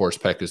 but the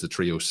first pick is the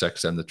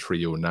 306 and the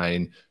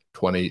 309.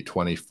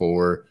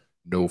 2024,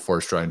 no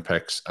first round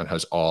picks, and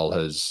has all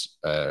his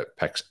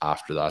picks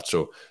after that.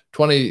 So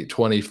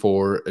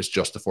 2024 is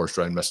just the first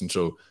round missing.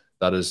 So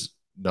that is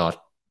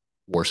not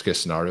worst case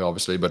scenario,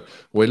 obviously. But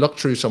we look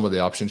through some of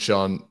the options,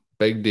 Sean.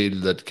 Big deal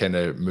that kind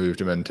of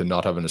moved him into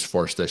not having his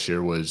first this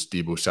year was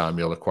Deebo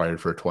Samuel, acquired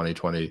for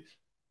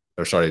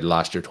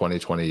last year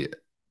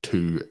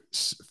 2022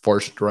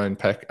 first round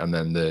pick, and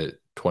then the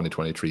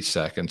 2023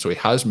 second. So he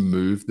has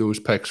moved those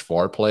picks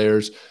for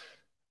players.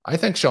 I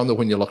think, Sean, that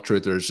when you look through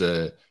it, there's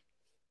an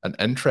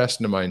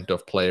interesting amount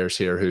of players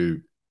here who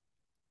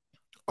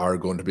are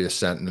going to be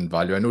ascending in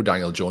value. I know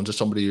Daniel Jones is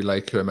somebody you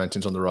like, who I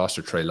mentioned on the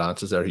roster. Trey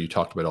Lance is there, who you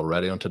talked about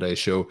already on today's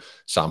show.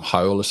 Sam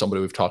Howell is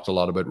somebody we've talked a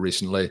lot about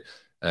recently.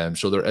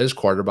 So there is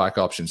quarterback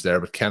options there,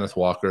 but Kenneth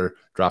Walker,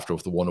 drafted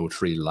with the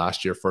 103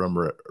 last year for him.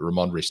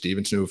 Ramondre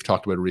Stevenson, who we've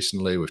talked about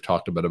recently. We've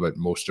talked a bit about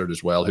Mostert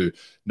as well, who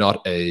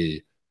not a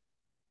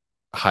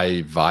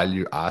high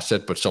value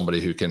asset, but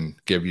somebody who can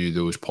give you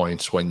those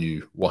points when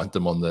you want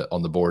them on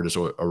the board as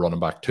a running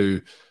back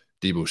too.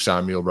 Deebo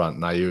Samuel,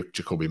 Brandon Ayuk,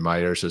 Jacoby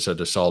Myers has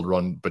had a solid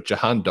run, but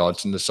Jahan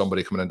Dodson is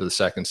somebody coming into the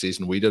second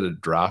season. We did a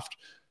draft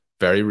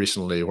very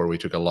recently where we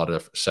took a lot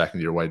of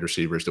second-year wide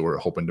receivers that were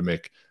hoping to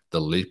make the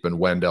leap, and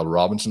Wendell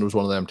Robinson was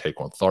one of them.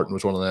 Taquan Thornton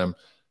was one of them.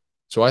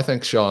 So I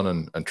think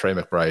Sean and Trey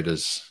McBride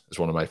is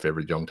one of my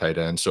favorite young tight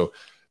ends. So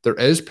there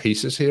is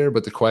pieces here,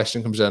 but the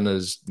question comes in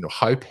is,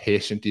 how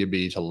patient do you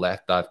be to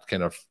let that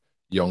kind of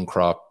young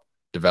crop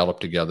develop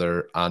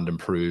together and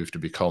improve to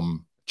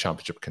become a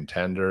championship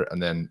contender,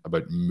 and then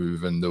about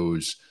moving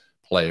those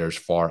players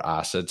for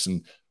assets.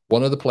 And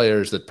one of the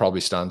players that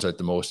probably stands out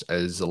the most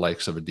is the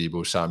likes of a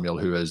Deebo Samuel,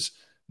 who is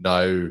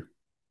now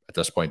at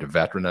this point a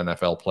veteran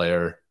NFL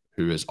player,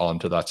 who is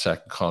onto that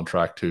second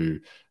contract, who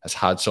has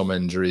had some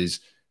injuries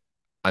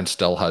and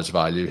still has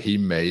value. He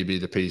may be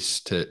the piece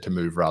to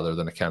move rather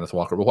than a Kenneth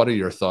Walker. But what are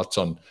your thoughts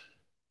on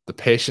the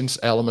patience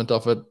element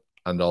of it,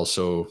 and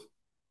also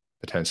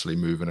potentially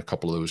moving a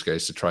couple of those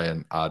guys to try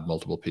and add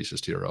multiple pieces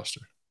to your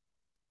roster?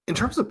 In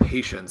terms of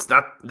patience,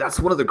 that's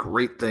one of the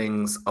great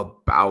things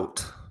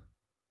about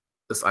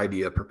this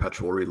idea of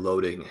perpetual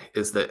reloading,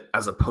 is that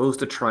as opposed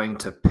to trying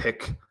to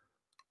pick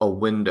a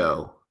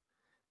window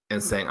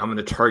and saying, I'm going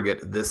to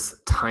target this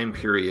time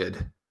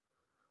period,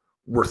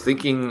 we're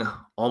thinking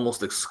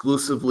almost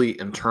exclusively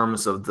in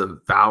terms of the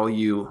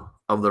value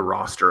of the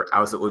roster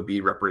as it would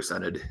be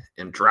represented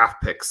in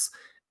draft picks.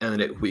 And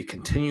that we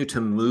continue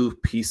to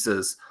move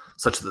pieces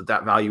such that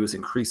that value is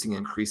increasing,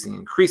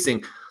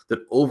 that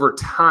over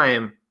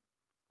time,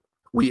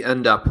 we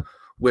end up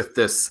with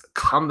this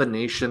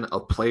combination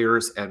of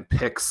players and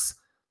picks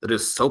that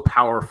is so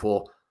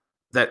powerful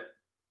that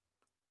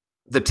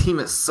the team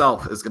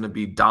itself is going to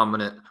be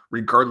dominant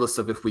regardless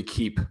of if we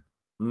keep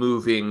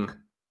moving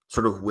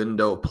sort of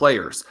window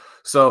players.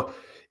 So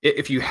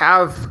if you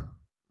have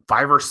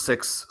 5 or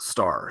 6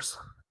 stars,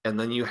 and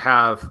then you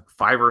have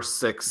 5 or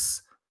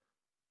 6,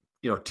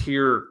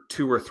 tier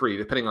 2 or 3,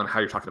 depending on how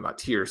you're talking about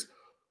tiers,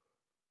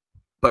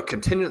 but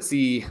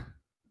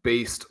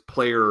contingency-based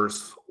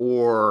players,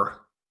 or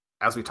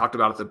as we talked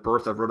about at the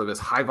birth of RotoViz,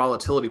 high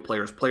volatility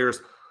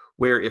players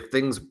where if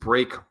things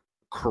break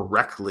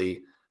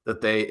correctly, that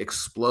they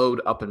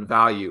explode up in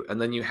value. And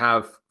then you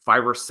have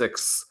 5 or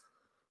 6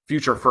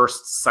 future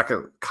first,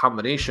 second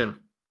combination.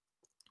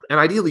 And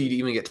ideally, you'd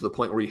even get to the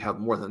point where you have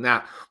more than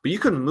that. But you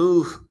can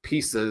move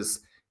pieces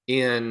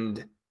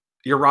and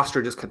your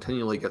roster just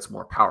continually gets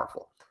more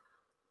powerful.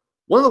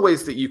 One of the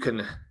ways that you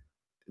can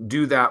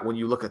do that when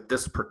you look at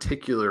this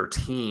particular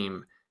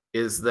team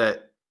is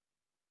that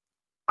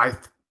I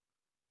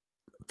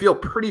feel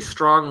pretty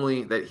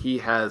strongly that he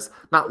has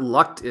not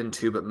lucked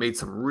into, but made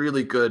some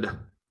really good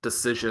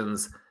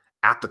decisions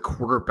at the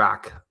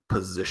quarterback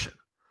position.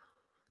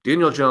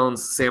 Daniel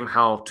Jones, Sam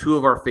Howell, 2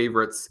 of our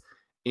favorites,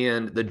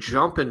 and the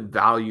jump in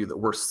value that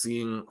we're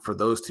seeing for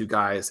those 2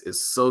 guys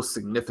is so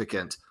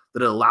significant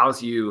that it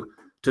allows you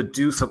to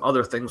do some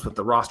other things with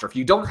the roster. If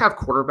you don't have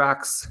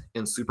quarterbacks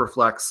in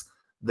Superflex,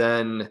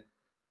 then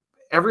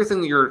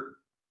everything that you're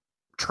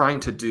trying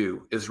to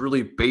do is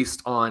really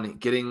based on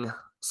getting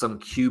some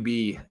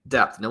QB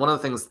depth. Now, one of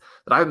the things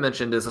that I've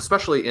mentioned is,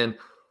 especially in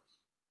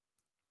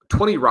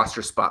 20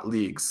 roster spot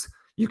leagues,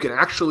 you can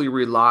actually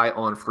rely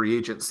on free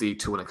agency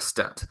to an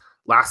extent.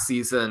 Last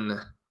season,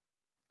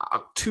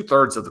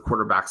 2/3 of the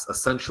quarterbacks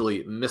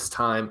essentially missed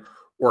time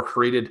or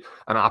created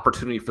an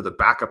opportunity for the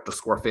backup to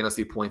score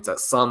fantasy points at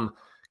some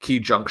key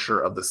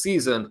juncture of the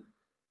season.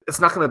 It's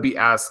not going to be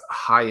as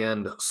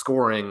high-end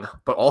scoring,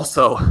 but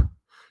also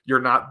you're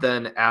not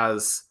then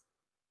as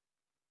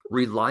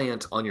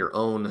reliant on your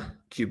own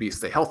QB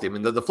stay healthy. I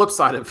mean, the flip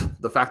side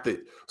of the fact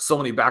that so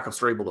many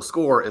backups are able to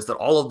score is that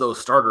all of those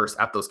starters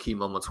at those key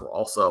moments were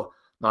also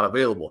not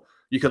available.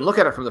 You can look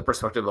at it from the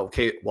perspective of,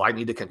 okay, well, I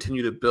need to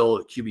continue to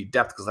build QB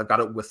depth because I've got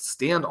to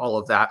withstand all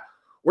of that.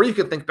 Or you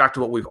can think back to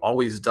what we've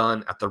always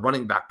done at the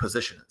running back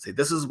position and say,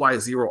 this is why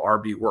zero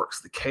RB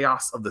works. The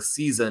chaos of the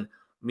season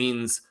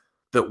means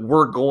that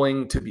we're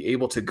going to be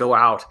able to go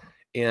out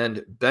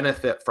and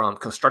benefit from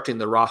constructing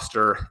the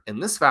roster in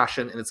this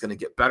fashion, and it's going to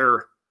get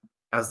better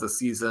as the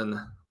season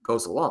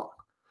goes along.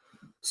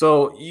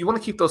 So you want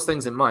to keep those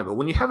things in mind. But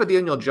when you have a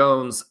Daniel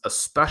Jones,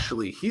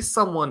 especially, he's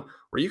someone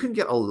where you can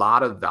get a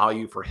lot of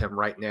value for him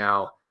right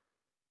now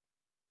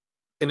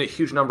in a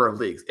huge number of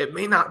leagues. It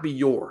may not be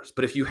yours,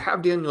 but if you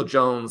have Daniel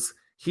Jones,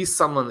 he's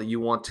someone that you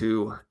want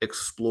to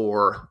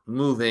explore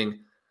moving.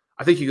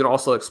 I think you could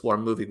also explore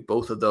moving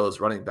both of those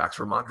running backs.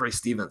 Ramondre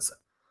Stevenson,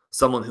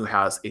 someone who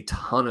has a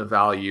ton of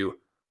value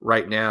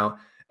right now.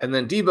 And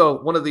then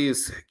Debo, one of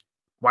these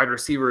wide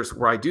receivers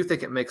where I do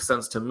think it makes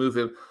sense to move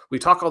him. We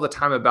talk all the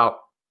time about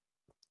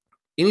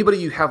anybody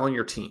you have on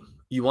your team.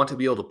 You want to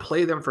be able to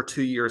play them for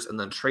 2 years and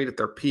then trade at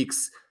their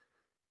peaks.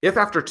 If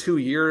after 2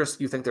 years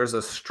you think there's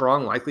a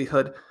strong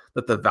likelihood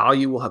that the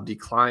value will have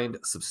declined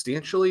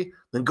substantially,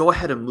 then go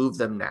ahead and move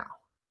them now.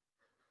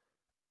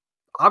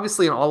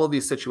 Obviously, in all of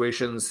these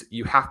situations,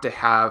 you have to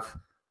have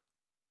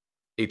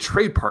a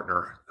trade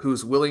partner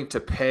who's willing to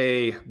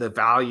pay the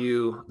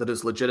value that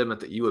is legitimate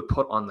that you would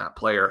put on that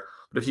player.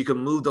 But if you can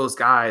move those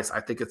guys, I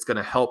think it's going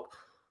to help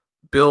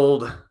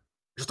build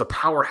just a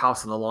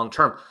powerhouse in the long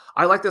term.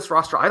 I like this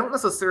roster. I don't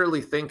necessarily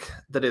think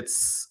that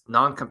it's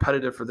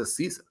non-competitive for this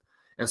season.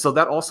 And so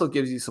that also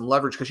gives you some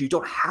leverage because you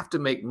don't have to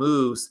make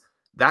moves.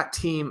 That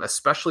team,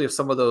 especially if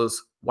some of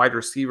those wide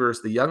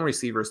receivers, the young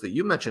receivers that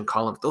you mentioned,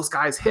 Colin, if those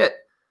guys hit,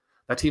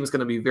 that team is going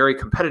to be very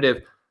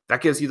competitive.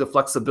 That gives you the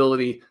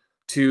flexibility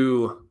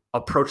to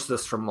approach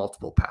this from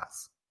multiple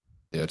paths.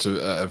 Yeah, it's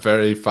a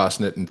very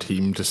fascinating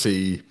team to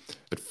see.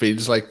 It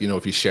feels like,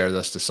 if you share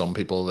this to some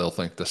people, they'll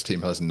think this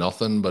team has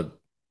nothing, but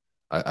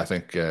I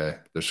think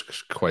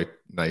there's quite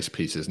nice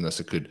pieces in this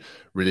that could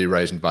really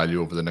rise in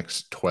value over the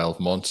next 12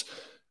 months.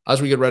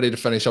 As we get ready to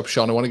finish up,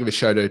 Sean, I want to give a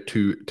shout out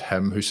to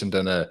Tim, who sent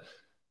in a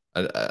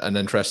an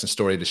interesting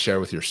story to share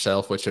with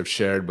yourself, which I've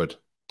shared, but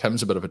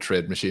Tim's a bit of a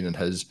trade machine in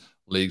his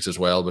leagues as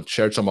well, but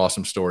shared some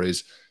awesome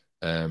stories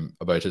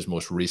about his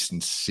most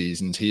recent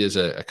seasons. He is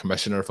a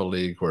commissioner of a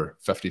league where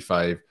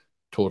 55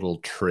 total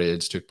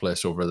trades took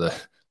place over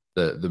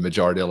the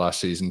majority of last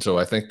season. So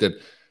I think that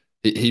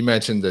he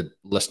mentioned that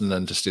listening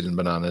into Stealing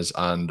Bananas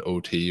and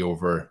OT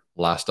over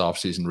last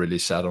offseason really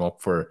set him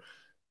up for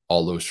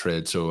all those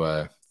trades.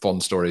 So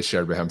fun stories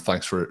shared by him.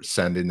 Thanks for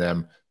sending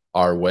them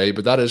our way.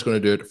 But that is going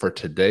to do it for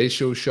today's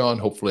show, Sean.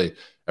 Hopefully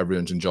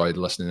everyone's enjoyed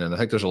listening in. I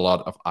think there's a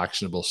lot of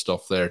actionable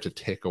stuff there to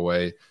take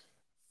away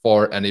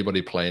for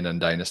anybody playing in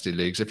Dynasty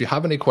Leagues. If you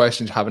have any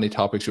questions, have any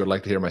topics you would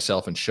like to hear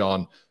myself and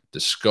Sean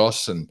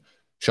discuss, and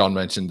Sean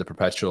mentioned the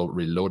Perpetual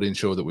Reloading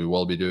show that we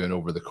will be doing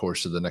over the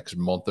course of the next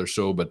month or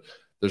so, but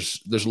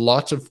there's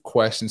lots of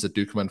questions that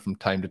do come in from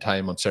time to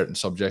time on certain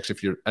subjects.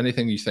 If you're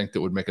anything you think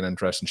that would make an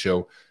interesting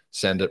show,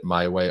 send it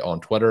my way on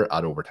Twitter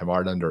at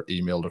OvertimeIreland or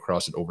emailed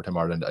across at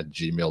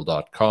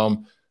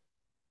overtimeireland@gmail.com.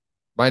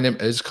 My name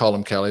is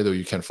Colm Kelly, though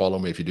you can follow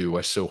me if you do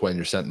wish. So when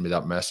you're sending me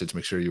that message,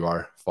 make sure you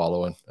are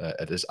following.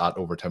 It is at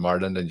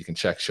OvertimeIreland, and you can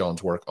check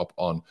Sean's work up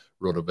on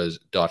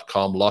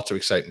rotoviz.com. Lots of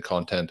exciting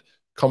content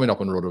coming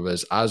up on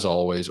RotoViz, as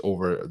always,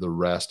 over the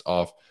rest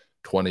of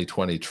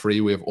 2023.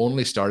 We have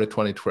only started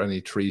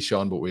 2023,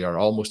 Sean, but we are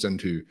almost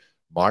into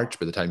March.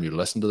 By the time you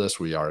listen to this,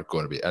 we are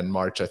going to be in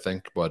March, I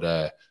think.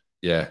 But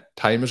yeah,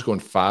 time is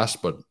going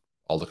fast, but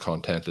all the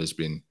content has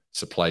been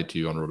supplied to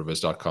you on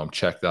rotoviz.com.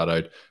 Check that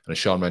out. And as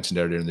Sean mentioned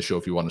earlier in the show,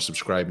 if you want to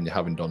subscribe and you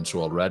haven't done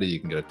so already, you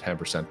can get a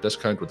 10%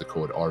 discount with the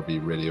code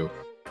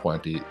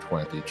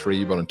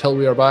RVRadio2023. But until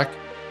we are back,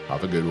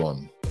 have a good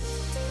one.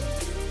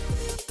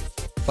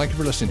 Thank you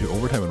for listening to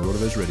Overtime on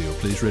RotoViz Radio.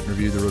 Please rate and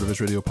review the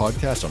RotoViz Radio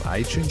podcast on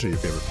iTunes or your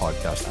favorite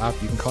podcast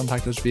app. You can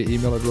contact us via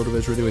email at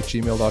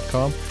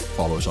rotovizradio@gmail.com.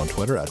 Follow us on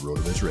Twitter at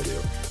RotoViz Radio.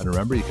 And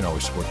remember, you can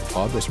always support the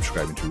pod by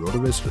subscribing to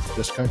RotoViz with a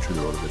discount through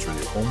the RotoViz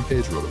Radio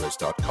homepage,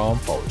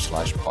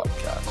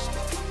 rotoviz.com/podcast.